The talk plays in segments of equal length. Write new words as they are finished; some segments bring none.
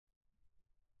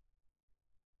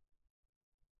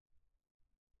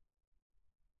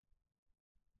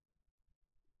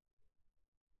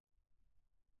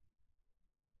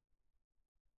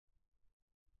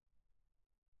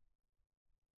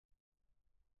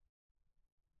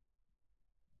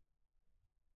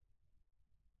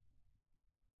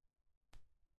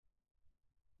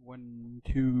1,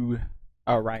 2.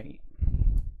 Alright.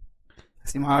 I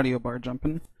see my audio bar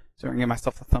jumping, so I'm going to give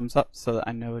myself a thumbs up so that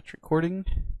I know it's recording.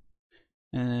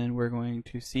 And we're going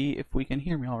to see if we can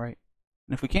hear me alright.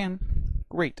 And if we can,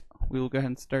 great. We will go ahead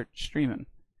and start streaming.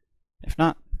 If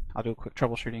not, I'll do a quick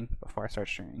troubleshooting before I start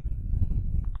streaming.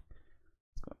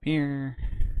 Let's go up here.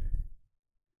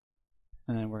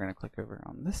 And then we're going to click over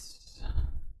on this.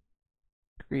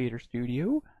 Creator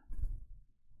Studio.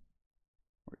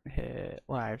 We're going to hit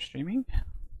live streaming.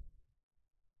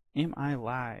 Am I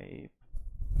live?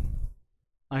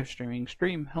 Live streaming,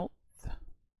 stream health.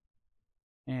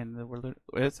 And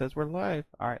it says we're live.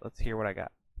 Alright, let's hear what I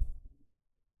got.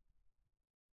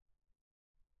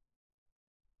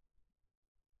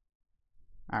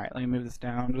 Alright, let me move this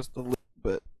down just a little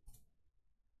bit.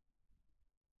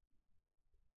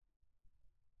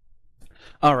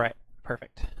 Alright,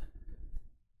 perfect.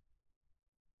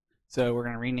 So we're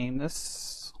going to rename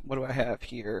this. What do I have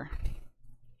here?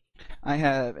 I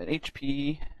have an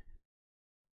HP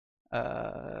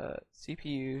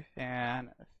CPU fan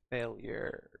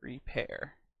failure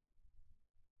repair.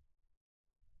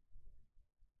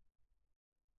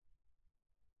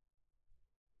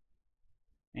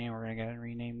 And we're going to go and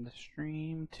rename the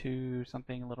stream to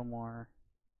something a little more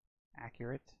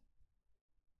accurate.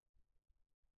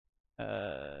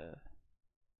 How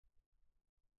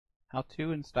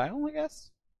to in style, I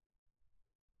guess?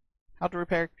 How to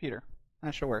repair a computer.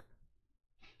 That should work.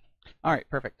 Alright,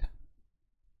 perfect.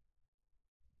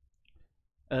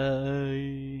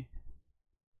 Encoding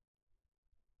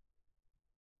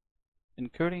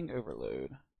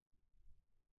overload.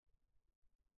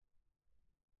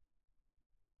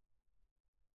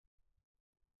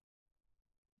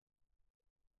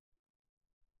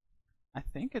 I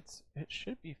think it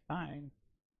should be fine.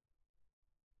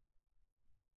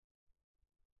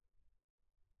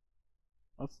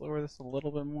 Let's lower this a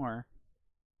little bit more.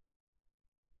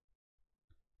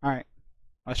 Alright,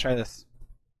 let's try this.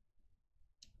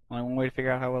 Only one way to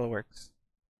figure out how well it works.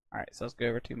 Alright, so let's go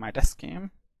over to my desk cam.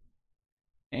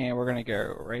 And we're going to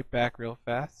go right back real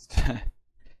fast.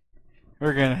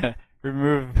 We're going to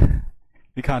remove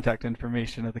the contact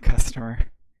information of the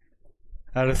customer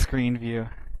out of screen view.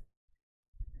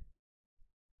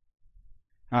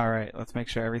 Alright, let's make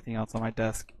sure everything else on my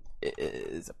desk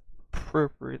is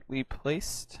appropriately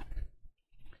placed.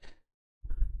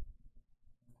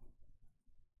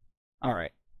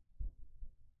 Alright,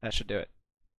 that should do it.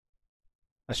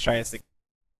 Let's try this again.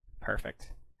 Perfect.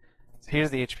 So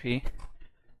here's the HP.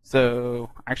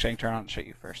 So, actually I can turn it on and show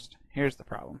you first. Here's the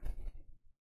problem.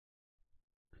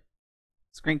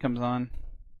 Screen comes on.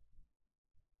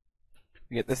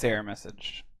 We get this error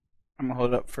message. I'm going to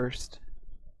hold it up first.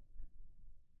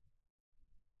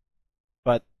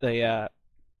 But the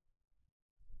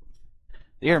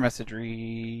error message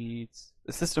reads,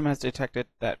 the system has detected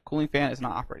that cooling fan is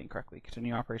not operating correctly.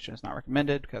 Continuing operation is not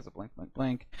recommended because of blank, blank,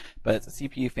 blank, but it's a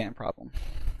CPU fan problem.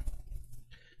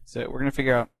 So we're going to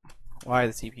figure out why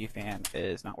the CPU fan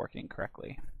is not working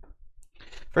correctly.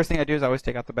 First thing I do is I always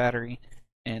take out the battery,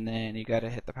 and then you got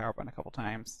to hit the power button a couple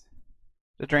times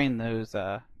to drain those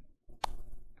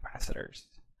capacitors.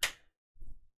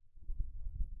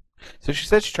 So she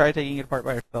said she tried taking it apart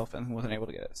by herself and wasn't able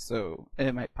to get it, so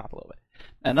it might pop a little bit.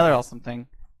 Another awesome thing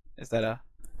is that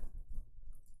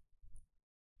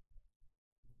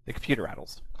the computer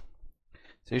rattles.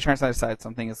 So you're trying to decide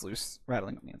something is loose,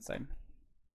 rattling on the inside.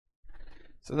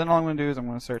 So then all I'm going to do is I'm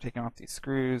going to start taking off these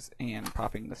screws and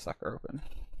popping the sucker open.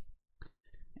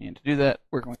 And to do that,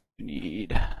 we're going to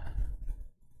need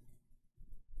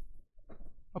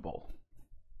a bowl.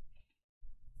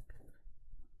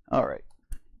 Alright.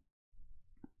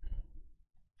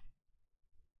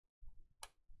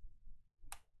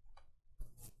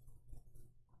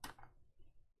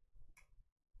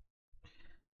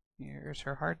 Here's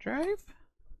her hard drive.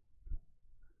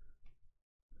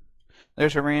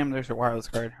 There's her RAM, there's her wireless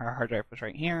card. Her hard drive was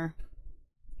right here.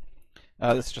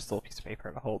 This is just a little piece of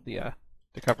paper to hold to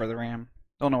cover the RAM.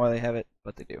 Don't know why they have it,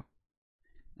 but they do.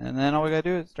 And then all we gotta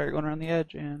do is start going around the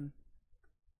edge and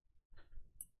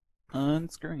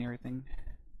unscrewing everything.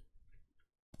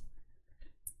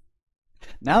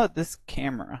 Now that this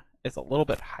camera is a little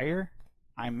bit higher,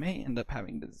 I may end up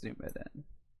having to zoom it in.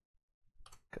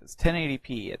 Because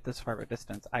 1080p at this far of a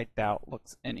distance, I doubt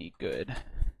looks any good.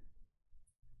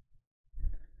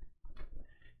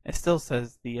 It still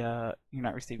says you're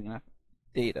not receiving enough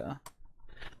data.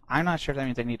 I'm not sure if that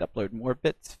means I need to upload more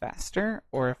bits faster,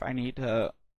 or if I need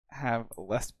to have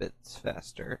less bits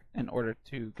faster in order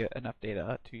to get enough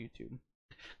data to YouTube.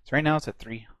 So right now it's at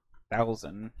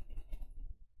 3,000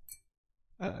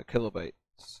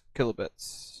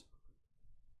 kilobits.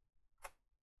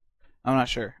 I'm not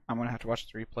sure. I'm going to have to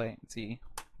watch the replay and see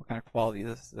what kind of quality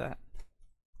this is at.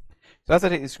 So as I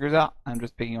take these screws out, I'm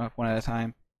just picking them up one at a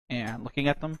time and looking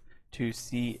at them to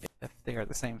see if they are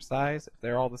the same size. If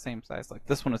they're all the same size, like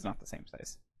this one is not the same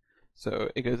size. So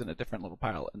it goes in a different little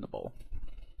pile in the bowl.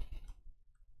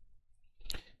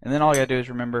 And then all you gotta do is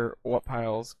remember what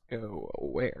piles go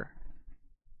where.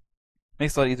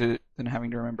 Makes it a lot easier than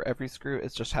having to remember every screw.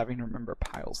 It's just having to remember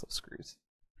piles of screws.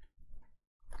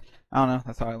 I don't know,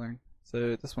 that's how I learned.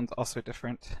 So this one's also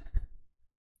different.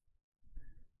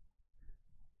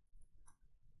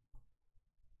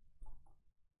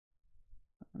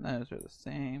 And those are the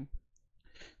same.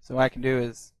 So what I can do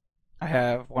is, I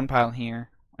have one pile here,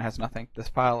 it has nothing. This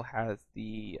pile has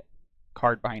the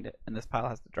card behind it, and this pile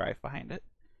has the drive behind it.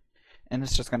 And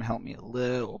it's just going to help me a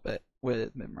little bit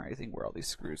with memorizing where all these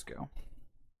screws go.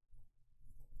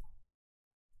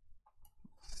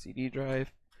 CD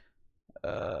drive.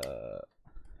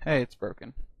 Hey, it's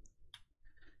broken.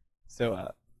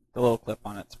 So the little clip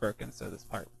on it's broken, so this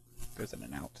part goes in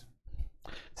and out.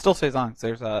 Still stays on, so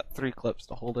there's 3 clips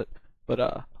to hold it,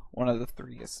 but one of the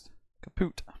 3 is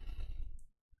kaput.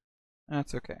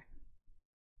 That's okay.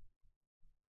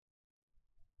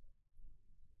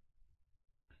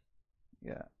 We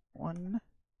got one.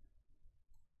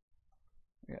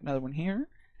 We got another one here.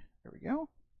 There we go.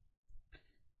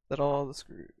 Is that all the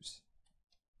screws?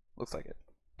 Looks like it.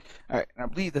 Alright, and I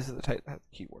believe this is the type that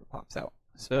the keyboard pops out.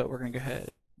 So we're going to go ahead.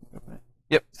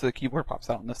 Yep, so the keyboard pops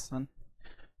out in this one.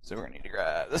 So we're going to need to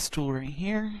grab this tool right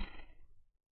here.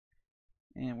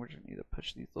 And we're just going to need to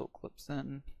push these little clips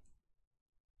in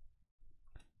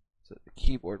so that the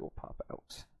keyboard will pop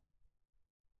out.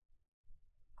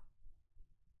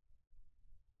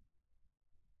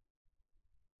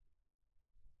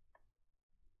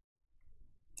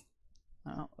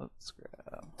 Now let's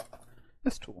grab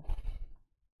this tool.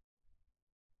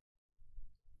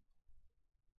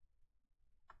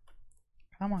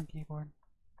 Come on, keyboard.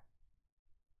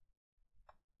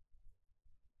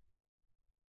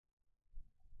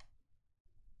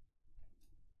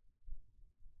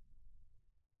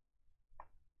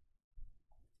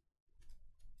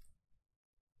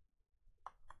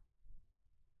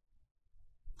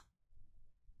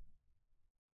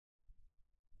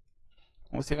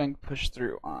 We'll see if I can push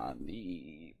through on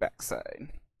the back side.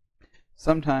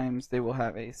 Sometimes they will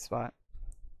have a spot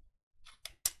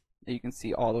that you can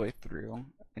see all the way through,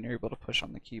 and you're able to push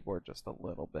on the keyboard just a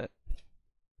little bit,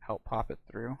 help pop it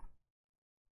through.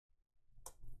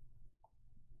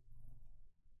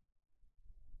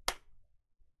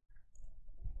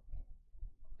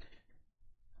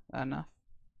 That enough?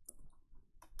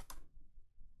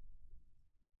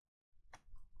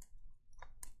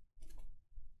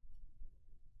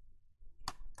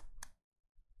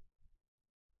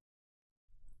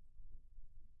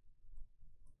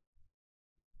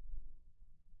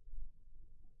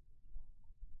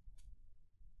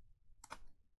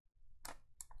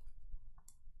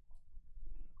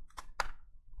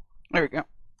 There we go.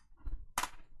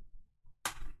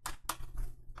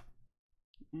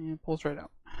 And pulls right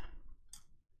out.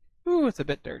 Ooh, it's a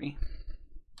bit dirty.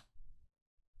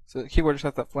 So the keyboard just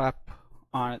has that flap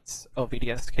on its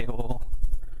LVDS cable.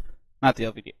 Not the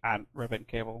LVD ribbon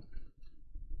cable.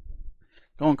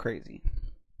 Going crazy.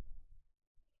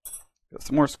 Got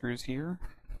some more screws here.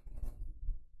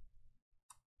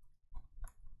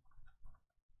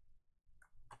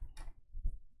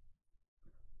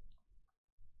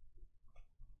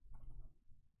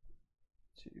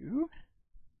 Two.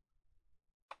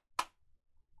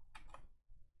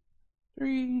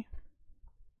 3.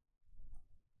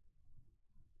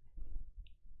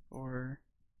 4.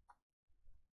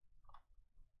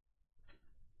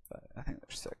 5. I think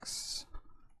there's 6.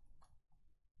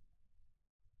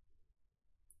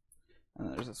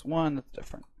 And there's this one that's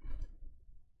different.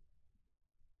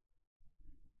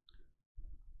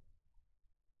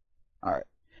 Alright.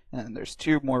 And then there's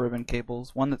 2 more ribbon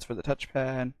cables. One that's for the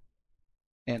touchpad.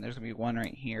 And there's going to be one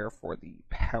right here for the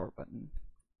power button.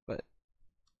 But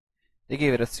they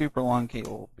gave it a super long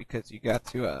cable because you got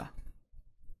to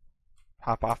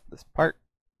pop off this part,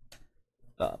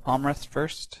 the palm rest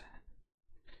first,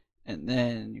 and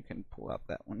then you can pull out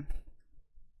that one.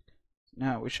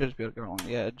 Now we should be able to go along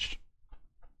the edge.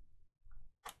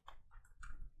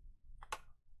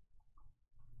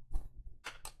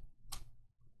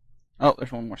 Oh,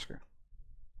 there's one more screw.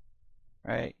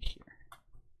 Right here.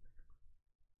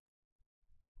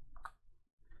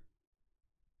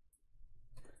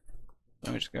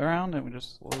 Then we just go around and we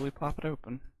just slowly pop it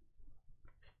open.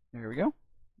 There we go.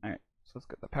 Alright, so let's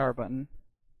get the power button.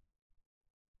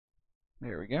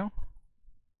 There we go.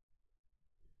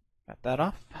 Got that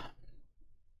off.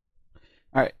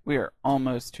 Alright, we are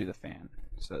almost to the fan.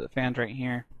 So the fan's right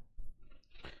here.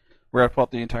 We're going to pull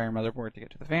out the entire motherboard to get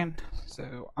to the fan.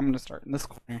 So I'm going to start in this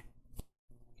corner.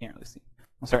 Can't really see.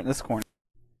 I'll start in this corner.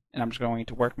 And I'm just going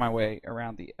to work my way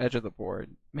around the edge of the board,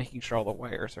 making sure all the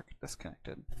wires are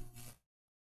disconnected.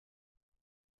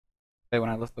 When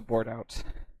I lift the board out,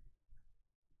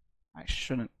 I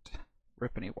shouldn't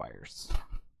rip any wires.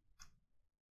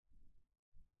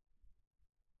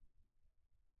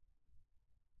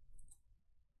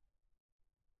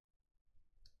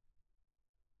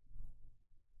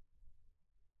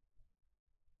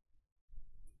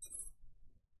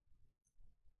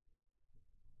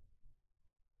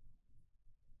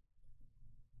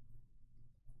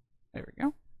 There we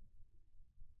go.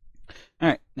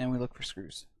 Alright, now we look for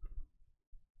screws.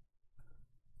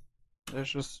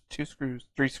 There's just 3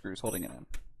 screws holding it in.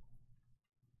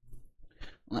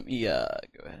 Let me go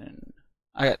ahead and...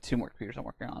 I got 2 more computers I'm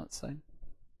working on this side.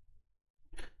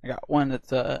 I got one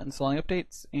that's installing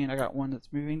updates, and I got one that's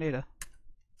moving data.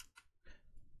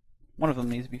 One of them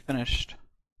needs to be finished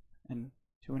in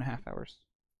 2.5 hours.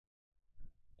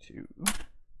 2.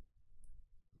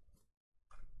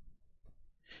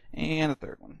 And the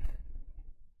third one.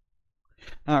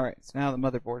 Alright, so now the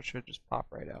motherboard should just pop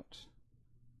right out.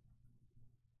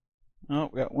 Oh,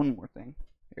 we got one more thing.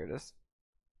 Here it is.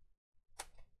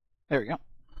 There we go.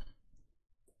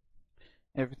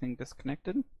 Everything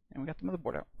disconnected, and we got the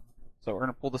motherboard out. So we're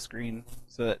going to pull the screen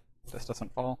so that this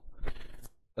doesn't fall.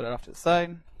 Put it off to the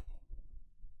side.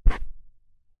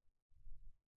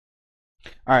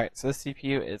 Alright, so this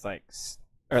CPU is like,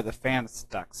 or the fan's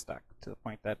stuck to the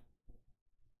point that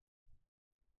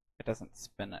it doesn't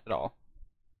spin at all.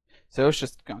 So it's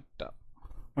just gunked up,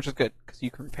 which is good because you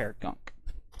can repair gunk.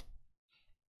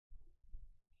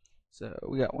 So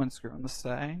we got one screw on the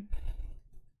side.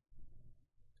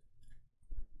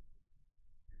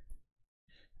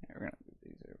 We're going to move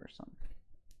these over some.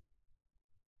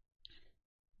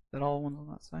 Is that all the ones on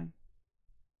that side?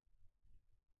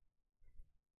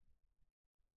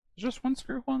 There's just one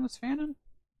screw holding this fan in?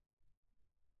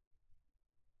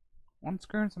 One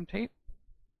screw and some tape?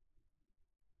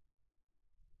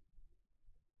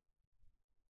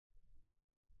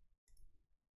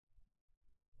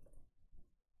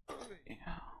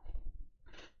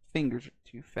 Fingers are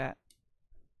too fat.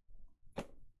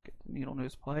 Get the needle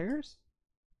nose pliers.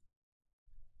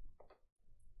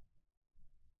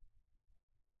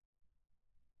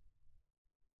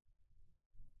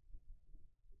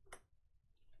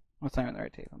 What's not even the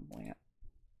right tape I'm pulling it?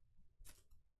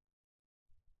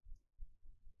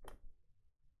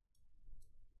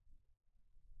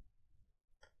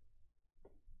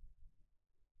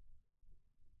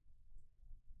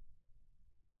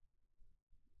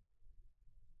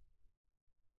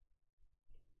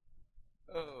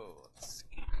 Oh, let's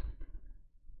see.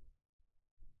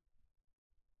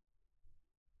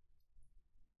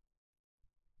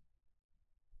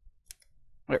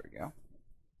 There we go.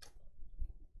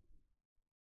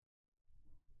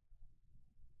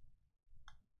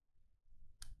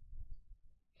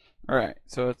 Alright,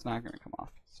 so it's not going to come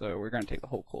off. So we're going to take the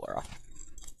whole cooler off.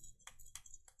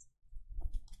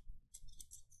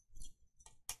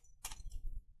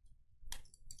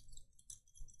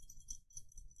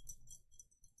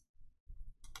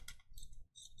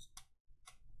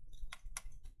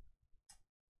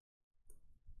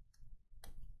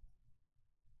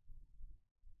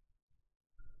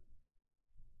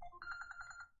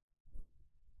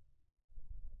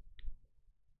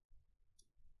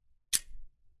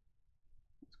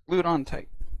 Glue it on tight.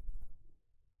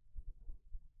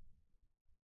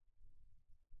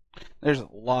 There's a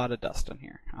lot of dust in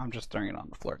here. I'm just throwing it on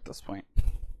the floor at this point.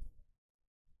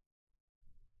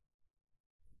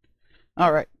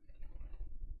 Alright.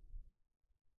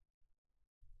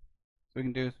 So we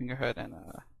can do is we can go ahead and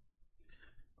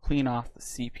clean off the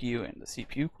CPU and the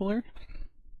CPU cooler.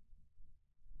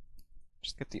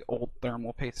 Just get the old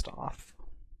thermal paste off.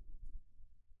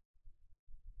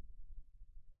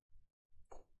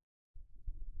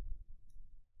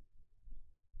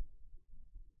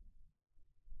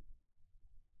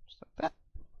 Just like that.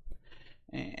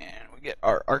 And we get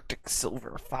our Arctic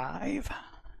Silver 5.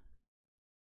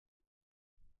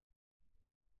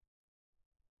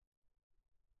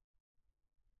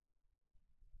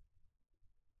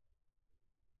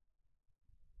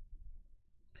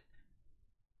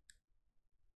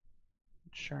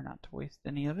 Sure not to waste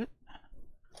any of it.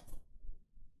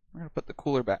 We're going to put the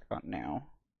cooler back on now.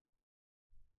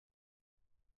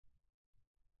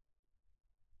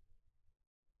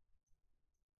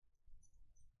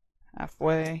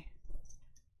 Halfway.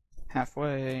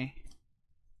 Halfway.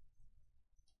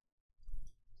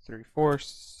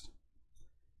 3/4,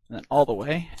 and then all the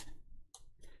way.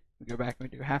 We go back and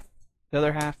we do half, the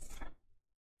other half,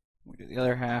 we do the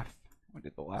other half, we do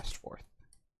the last fourth.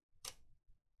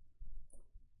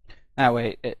 That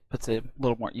way it puts a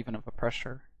little more even of a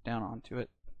pressure down onto it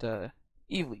to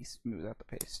evenly smooth out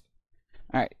the paste.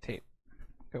 Alright, tape,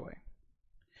 go away.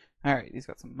 Alright, these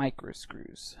got some micro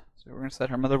screws. So we're going to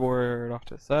set our motherboard off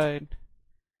to the side.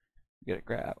 We gotta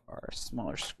grab our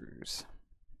smaller screws.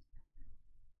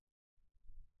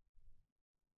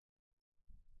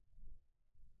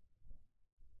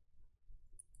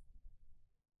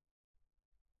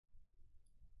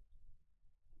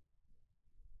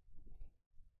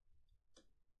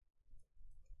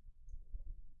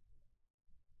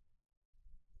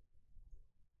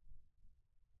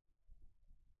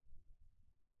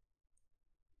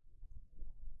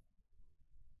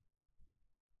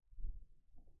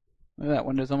 Look at that,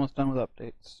 Window's almost done with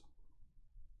updates.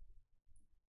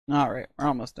 Alright, we're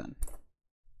almost done.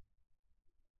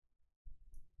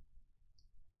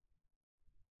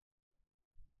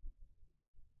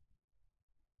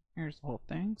 Here's the whole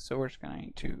thing. So we're just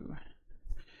going to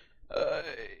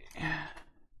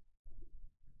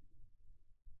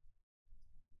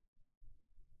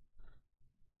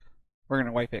we're going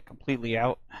to wipe it completely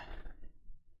out.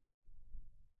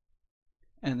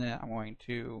 And then I'm going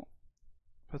to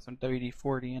put some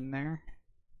WD-40 in there.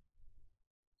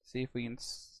 See if we can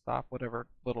stop whatever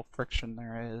little friction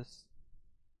there is.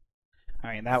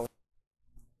 I mean, that was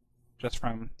just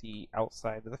from the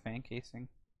outside of the fan casing.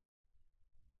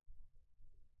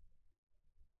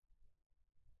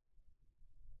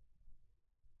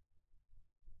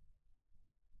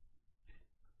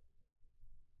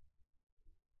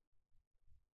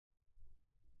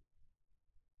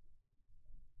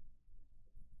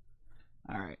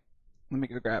 Alright, let me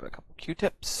go grab a couple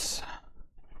Q-tips.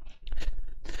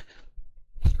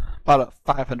 Bought a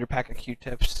 500 pack of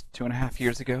Q-tips 2.5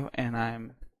 years ago, and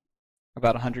I'm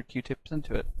about 100 Q-tips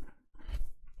into it.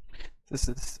 This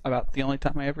is about the only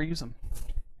time I ever use them,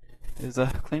 is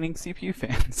cleaning CPU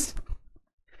fans.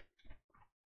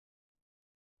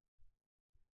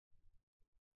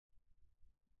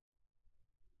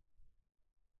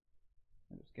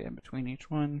 Just get in between each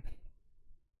one.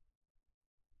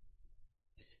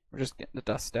 We're just getting the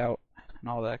dust out and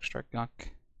all the extra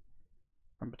gunk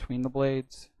from between the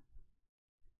blades,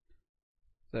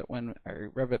 so that when I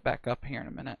rev it back up here in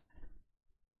a minute,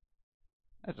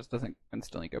 it just doesn't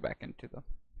instantly go back into the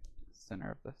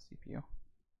center of the CPU.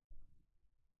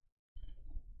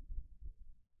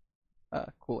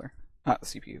 Cooler. Not the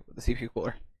CPU, but the CPU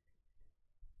cooler.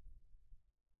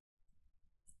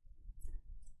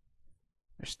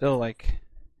 There's still like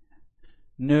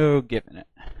no giving it.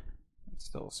 It's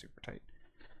still super tight.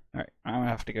 Alright, I'm gonna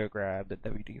have to go grab the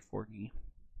WD-40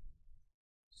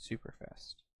 super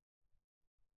fast.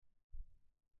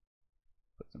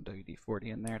 Put some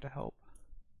WD-40 in there to help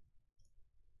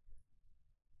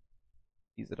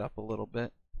ease it up a little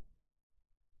bit.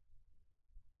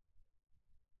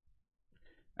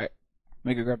 Alright, let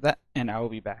me go grab that, and I will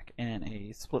be back in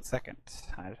a split second.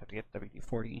 I just have to get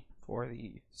WD-40 for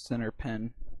the center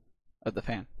pin of the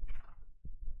fan.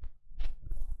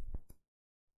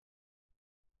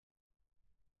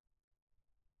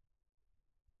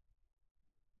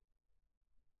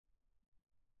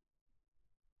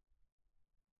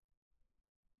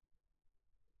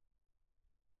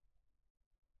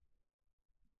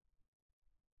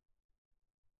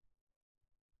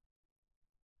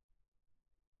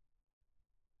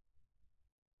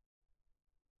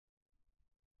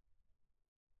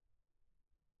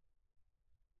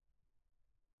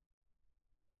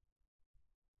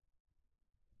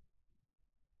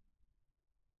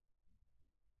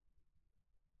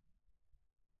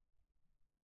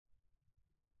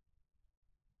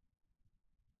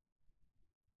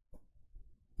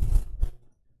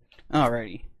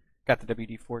 Alrighty, got the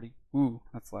WD-40. Ooh,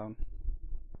 that's loud.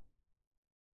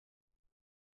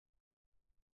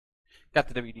 Got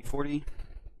the WD-40.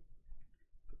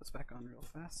 Put this back on real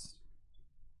fast.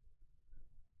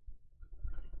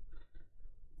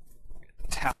 Get the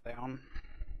tap down.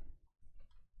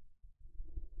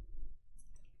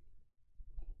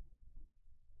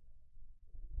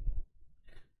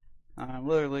 I'm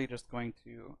literally just going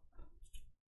to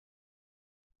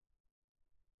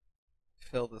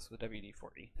fill this with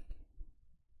WD-40.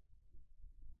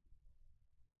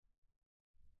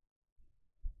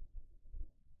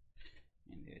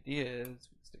 And the idea is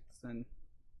we stick this in.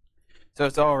 So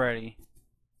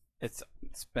it's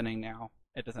spinning now.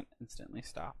 It doesn't instantly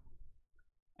stop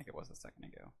like it was a second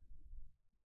ago.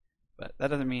 But that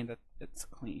doesn't mean that it's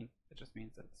clean. It just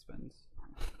means that it spins.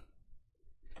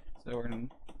 So we're going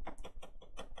to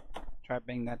try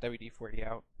bang that WD-40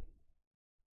 out.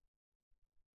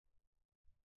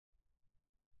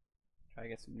 Try to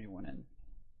get some new one in.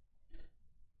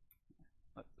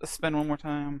 Let's spin one more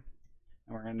time,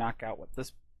 and we're going to knock out what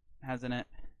this has in it,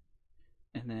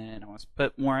 and then I want to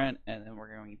put more in, and then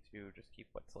we're going to just keep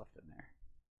what's left in there.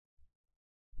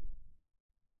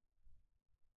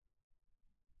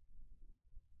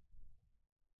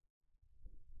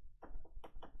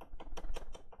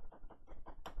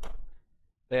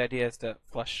 The idea is to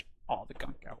flush all the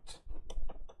gunk out.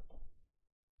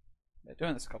 By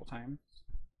doing this a couple times,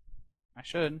 I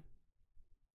should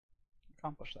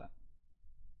accomplish that.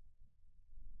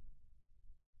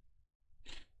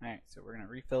 Alright, so we're going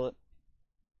to refill it.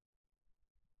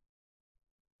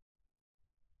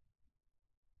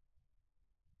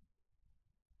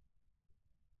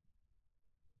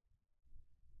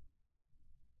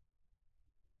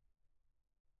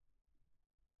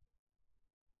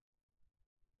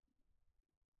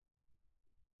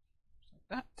 Just like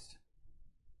that.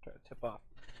 Try to tip off.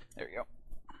 There we go.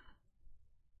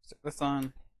 Stick this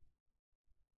on.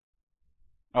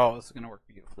 Oh, this is going to work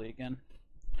beautifully again.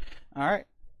 Alright,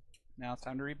 now it's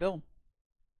time to rebuild.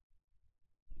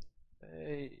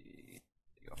 There you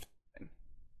go.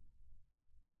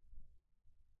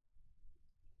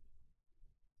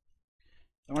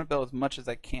 I want to build as much as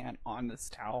I can on this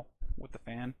towel with the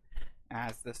fan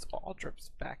as this all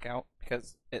drips back out,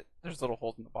 because there's little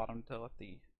holes in the bottom to let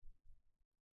the,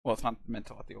 well, it's not meant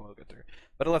to let the oil go through,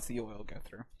 but it lets the oil go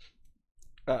through,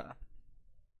 so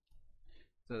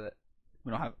that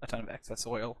we don't have a ton of excess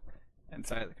oil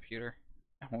inside of the computer,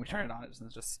 and when we turn it on, it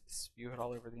doesn't just spew it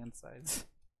all over the insides.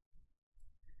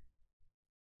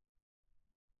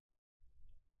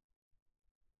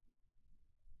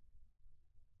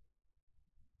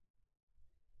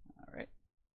 Alright.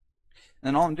 And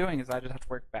then all I'm doing is I just have to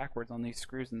work backwards on these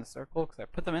screws in the circle, because I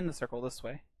put them in the circle this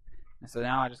way. And so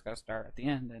now I just got to start at the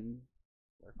end and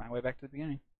work my way back to the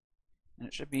beginning. And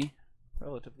it should be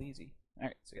relatively easy.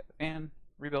 Alright, so we got the fan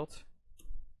rebuilt.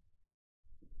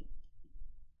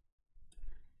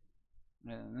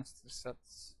 And this just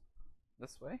sets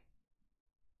this way,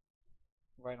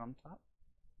 right on top.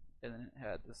 And then it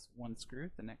had this one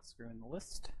screw, the next screw in the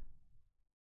list.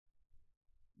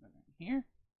 And then here.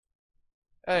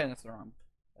 And that's the wrong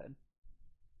head.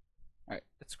 Alright,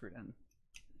 it's screwed in.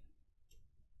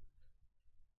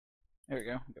 There we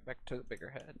go. Go back to the bigger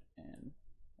head, and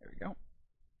there we go.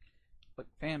 Put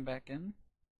the fan back in.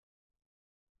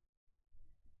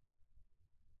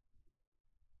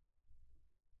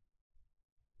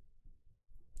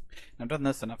 I've done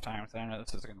this enough times that I know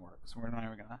this is going to work, so we're not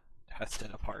even going to test it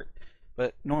apart.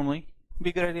 But normally, it'd be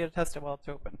a good idea to test it while it's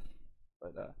open.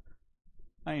 But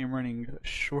I am running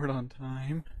short on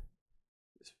time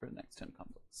just for the next 10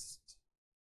 conflicts.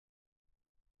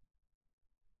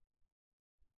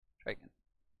 Try again.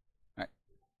 Alright.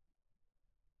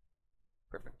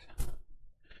 Perfect.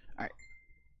 Alright.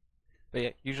 But yeah,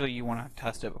 usually you want to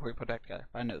test it before you put it back together.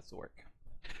 But I know this will work.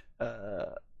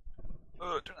 Turn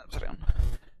that upside down.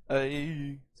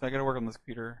 So I gotta work on this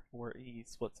computer for a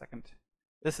split second.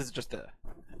 This is just a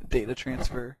data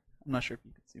transfer. I'm not sure if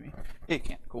you can see me. Yeah, you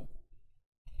can. Cool.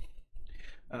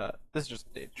 This is just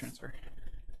a data transfer.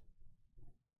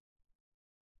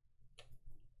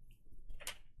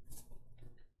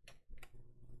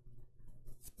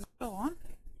 Is this bell on?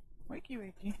 Wakey,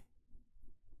 wakey.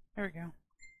 There we go.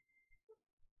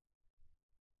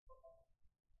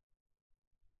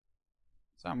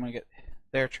 So I'm gonna get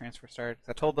their transfer started, because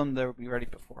I told them they would be ready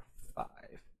before 5.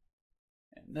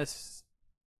 And this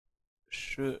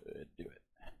should do it.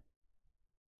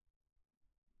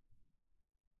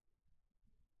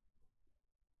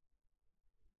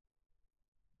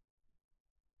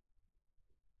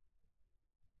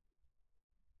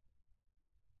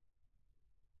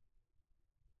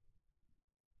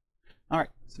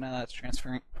 Alright, so now that's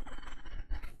transferring.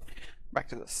 Back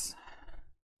to this.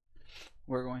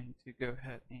 We're going to go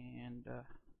ahead and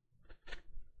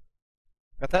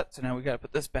got that. So now we got to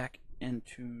put this back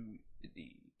into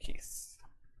the case.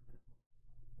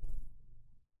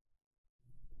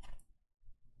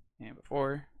 And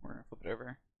before, we're going to flip it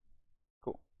over.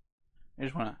 Cool. I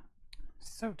just want to,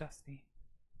 so dusty.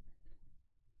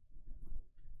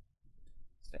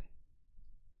 Stay.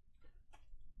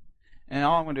 And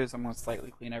all I'm going to do is I'm going to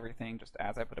slightly clean everything just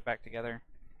as I put it back together.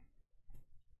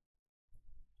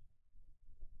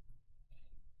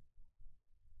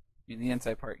 The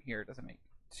inside part here doesn't make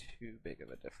too big of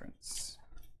a difference.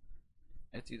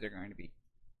 It's either going to be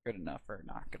good enough or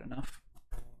not good enough.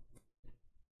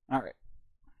 Alright,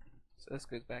 so this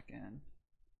goes back in.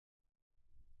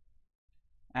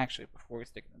 Actually, before we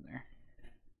stick it in there,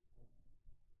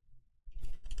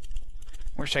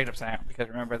 we're shade upside down because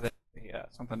remember that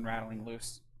something rattling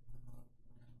loose.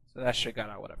 So that should got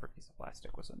out whatever piece of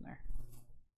plastic was in there.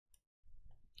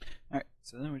 Alright,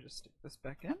 so then we just stick this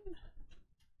back in.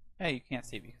 Hey, you can't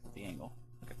see because of the angle.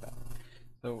 Look at that.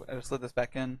 So I just slid this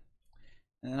back in,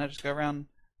 and then I just go around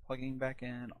plugging back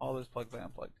in all those plugs I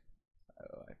unplugged.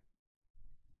 So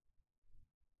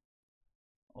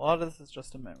a lot of this is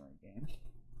just a memory game.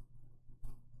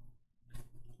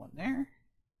 One there.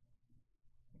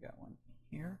 We got one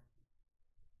here.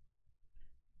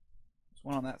 There's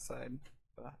one on that side,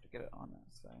 but I'll have to get it on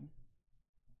that side.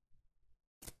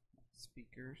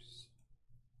 Speakers.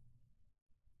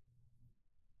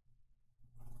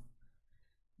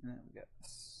 And then we got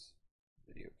this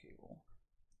video cable.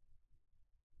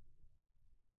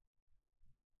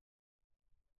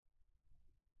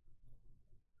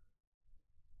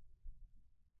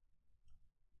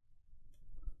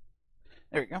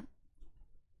 There we go.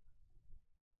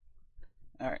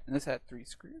 Alright, and this had 3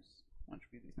 screws. Why don't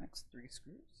you be these next 3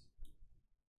 screws?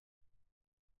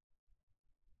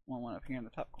 One up here in the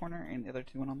top corner, and the other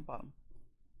 2 on the bottom.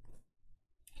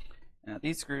 Now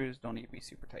these screws don't need to be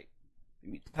super tight. They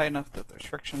need to be tight enough that there's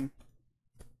friction,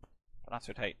 but not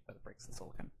so tight that it breaks the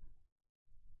silicon.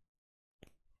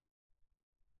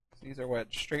 So these are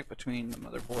wedged straight between the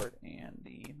motherboard and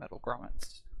the metal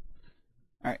grommets.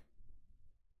 Alright.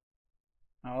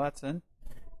 Now that's in.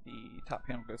 The top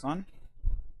panel goes on.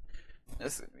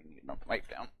 This is, we need to dump the pipe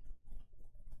down.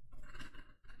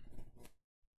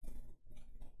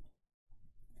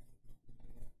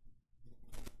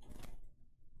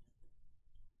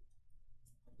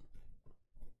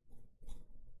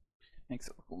 Makes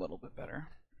it look a little bit better.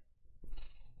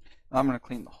 I'm going to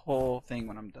clean the whole thing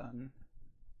when I'm done.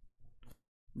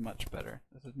 Much better.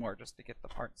 This is more just to get the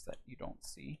parts that you don't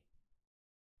see.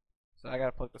 So I got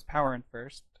to plug this power in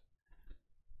first.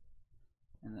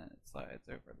 And then it slides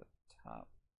over the top.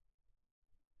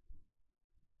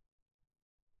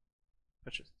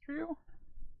 Pushes through.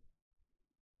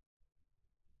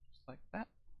 Just like that.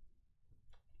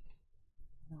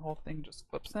 The whole thing just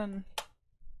clips in.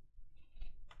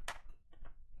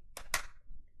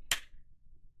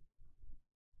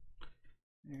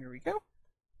 There we go.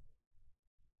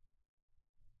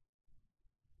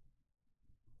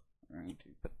 We're going to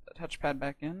put the touchpad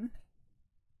back in.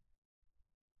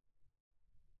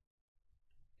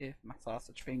 If my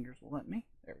sausage fingers will let me.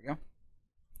 There we go.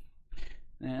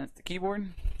 And it's the keyboard.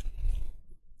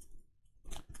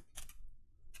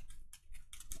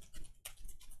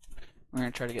 We're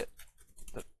going to try to get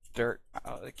the dirt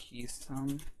out of the keys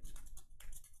some.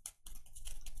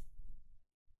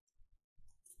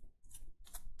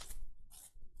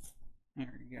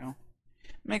 There we go.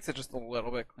 Makes it just a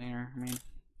little bit cleaner. I mean,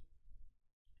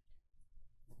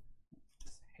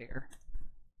 this hair.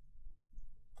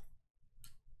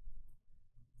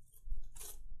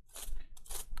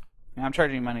 Now, I'm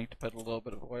charging money to put a little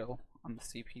bit of oil on the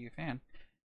CPU fan.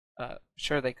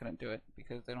 Sure, they couldn't do it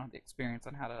because they don't have the experience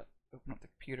on how to open up the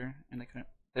computer, and they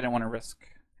didn't want to risk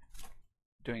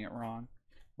doing it wrong.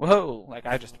 Whoa, like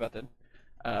I just about did.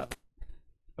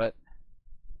 But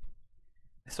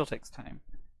it still takes time,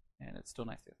 and it's still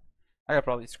nice. I gotta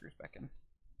put all these screws back in.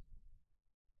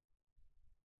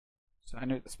 So I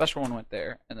knew the special one went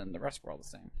there, and then the rest were all the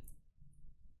same.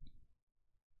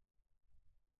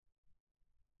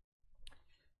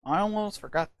 I almost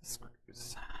forgot the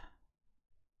screws.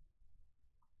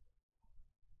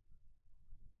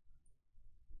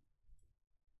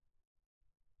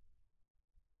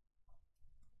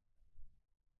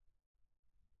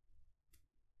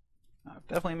 I've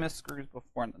definitely missed screws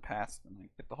before in the past, and I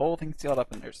get the whole thing sealed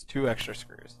up and there's 2 extra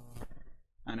screws.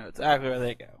 I know exactly where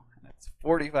they go, and it's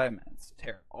 45 minutes to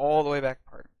tear it all the way back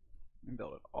apart and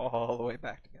build it all the way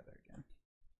back together again.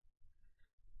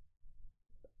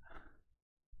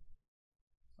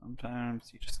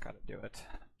 Sometimes you just gotta do it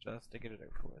just to get it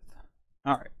over with.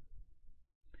 Alright.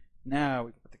 Now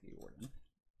we can put the keyboard in.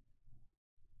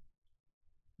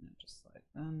 And just slide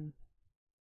in.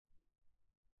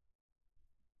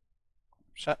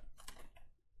 Shut.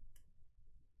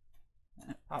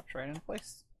 And it pops right into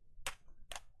place.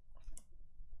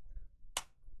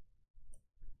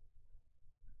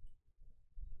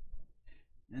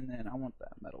 And then I want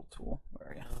that metal tool. Where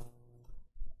are you?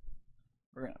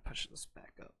 We're going to push this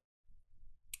back up.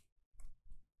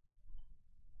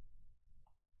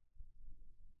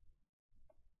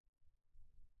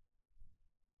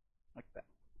 Like that.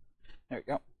 There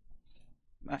we go.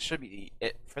 That should be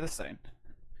it for this side.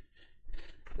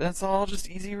 That's all just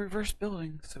easy reverse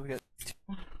building. So we got 2,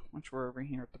 which we're over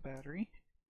here with the battery.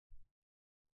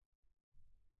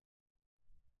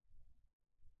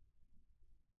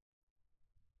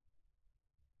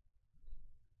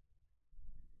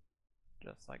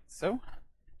 just like so.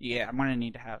 Yeah, I'm gonna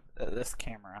need to have this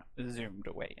camera zoomed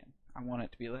away in. I want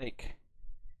it to be like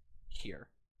here.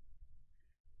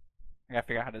 I gotta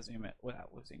figure out how to zoom it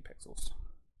without losing pixels.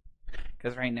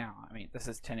 Because right now, I mean, this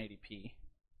is 1080p,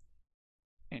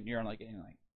 and you're only getting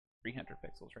like 300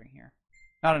 pixels right here.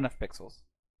 Not enough pixels.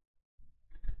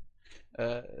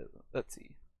 Let's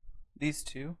see. These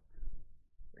two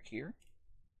are here.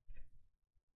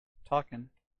 Talking.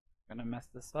 Gonna mess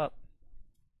this up.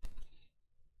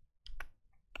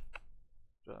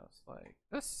 Just like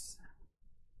this.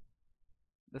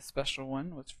 This special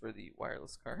one was for the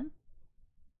wireless card.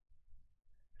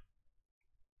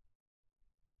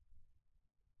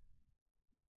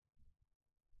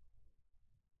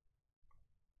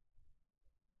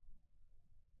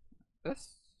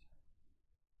 This.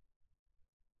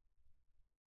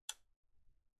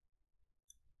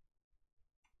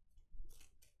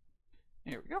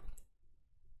 Here we go.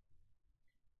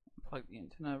 Plug the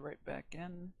antenna right back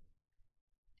in.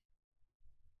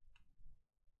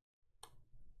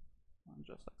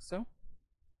 Just like so.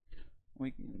 We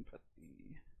can put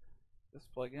this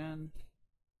plug in.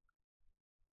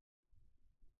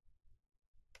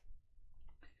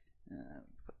 And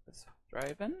put this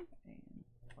drive in and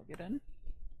plug it in.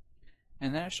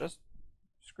 And then it's just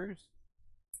screws.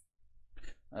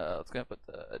 Let's go put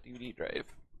the DVD drive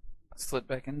slid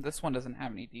back in. This one doesn't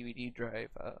have any DVD drive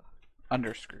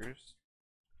under screws.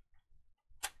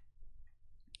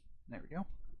 There we go.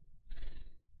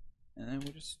 And then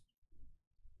we just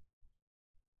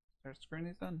start screwing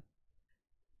these in.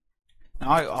 Now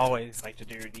I always like to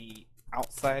do the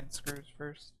outside screws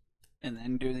first, and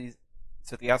then do these.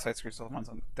 So the outside screws are the ones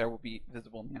that will be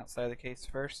visible on the outside of the case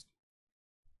first,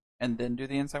 and then do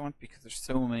the inside ones because there's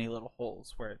so many little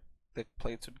holes where the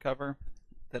plates would cover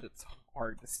that it's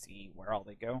hard to see where all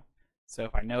they go. So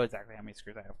if I know exactly how many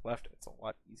screws I have left, it's a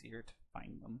lot easier to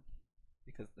find them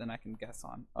because then I can guess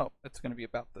on, oh, it's going to be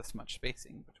about this much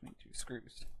spacing between two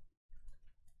screws.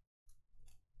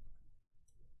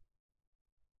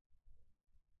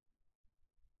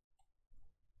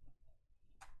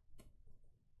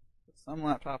 Some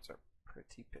laptops are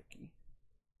pretty picky.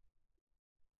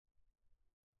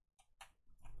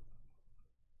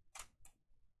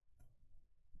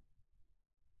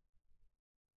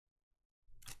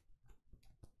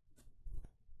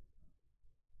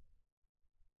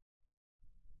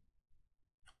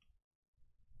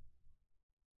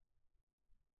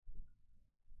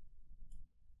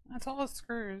 That's all the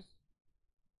screws.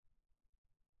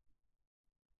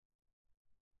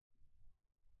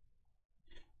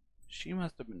 She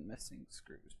must have been missing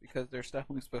screws because there's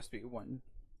definitely supposed to be one,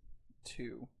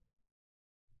 two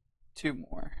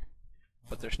more,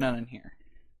 but there's none in here.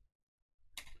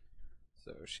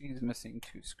 So she's missing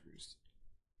 2 screws.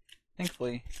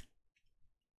 Thankfully,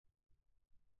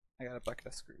 I got a bucket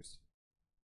of screws.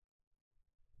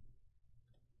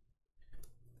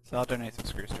 So I'll donate some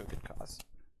screws to a good cause.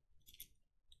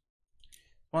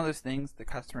 One of those things the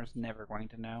customer's never going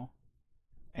to know,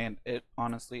 and it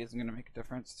honestly isn't going to make a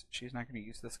difference. She's not going to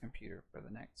use this computer for the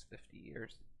next 50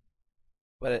 years.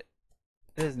 But it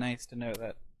is nice to know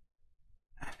that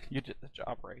you did the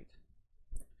job right.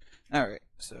 Alright,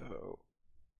 so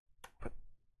put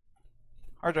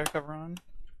hard drive cover on,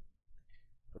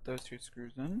 put those 2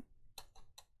 screws in,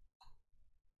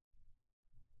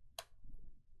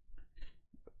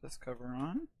 put this cover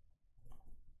on,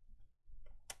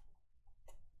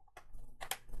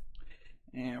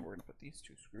 and we're going to put these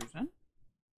 2 screws in.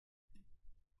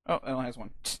 Oh, it only has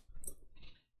one.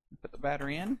 Put the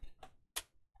battery in,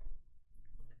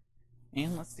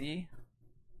 and let's see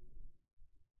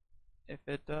if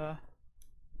it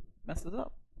messes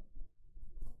up.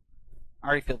 I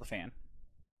already feel the fan.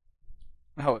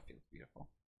 Oh, it feels beautiful.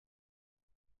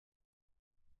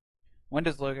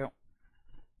 Windows logo.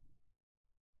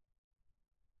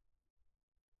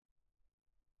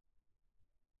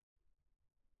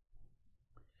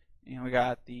 And we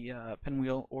got the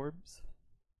pinwheel orbs.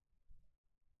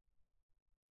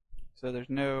 So there's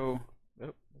no. Oh,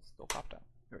 it still popped out.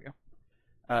 There we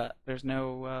go. There's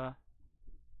no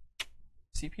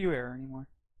CPU error anymore.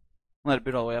 Let it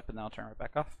boot all the way up and then I'll turn it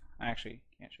back off. I actually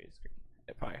can't show you the screen.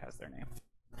 It probably has their name.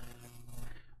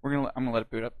 I'm gonna let it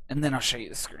boot up and then I'll show you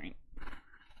the screen.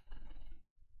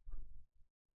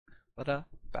 But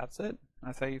that's it.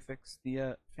 That's how you fix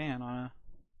the fan on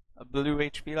a blue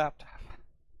HP laptop.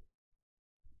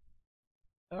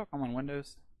 Oh, come on,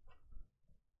 Windows.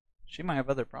 She might have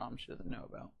other problems she doesn't know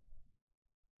about.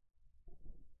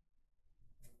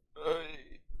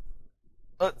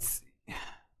 Let's see.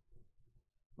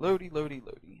 Loady.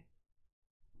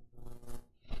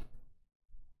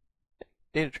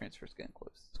 data transfer is getting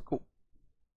close. So cool.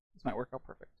 This might work out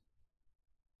perfect.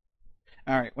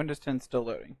 Alright, Windows 10 is still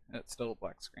loading. It's still a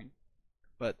black screen.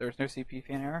 But there's no CPU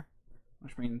fan error,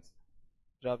 which means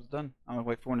the job's done. I'm going to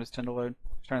wait for Windows 10 to load.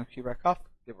 Turn the queue back off.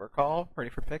 Give her a call. Ready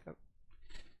for pickup.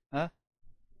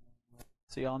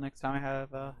 See y'all next time I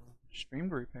have stream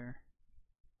to repair.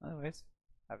 Otherwise,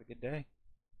 have a good day.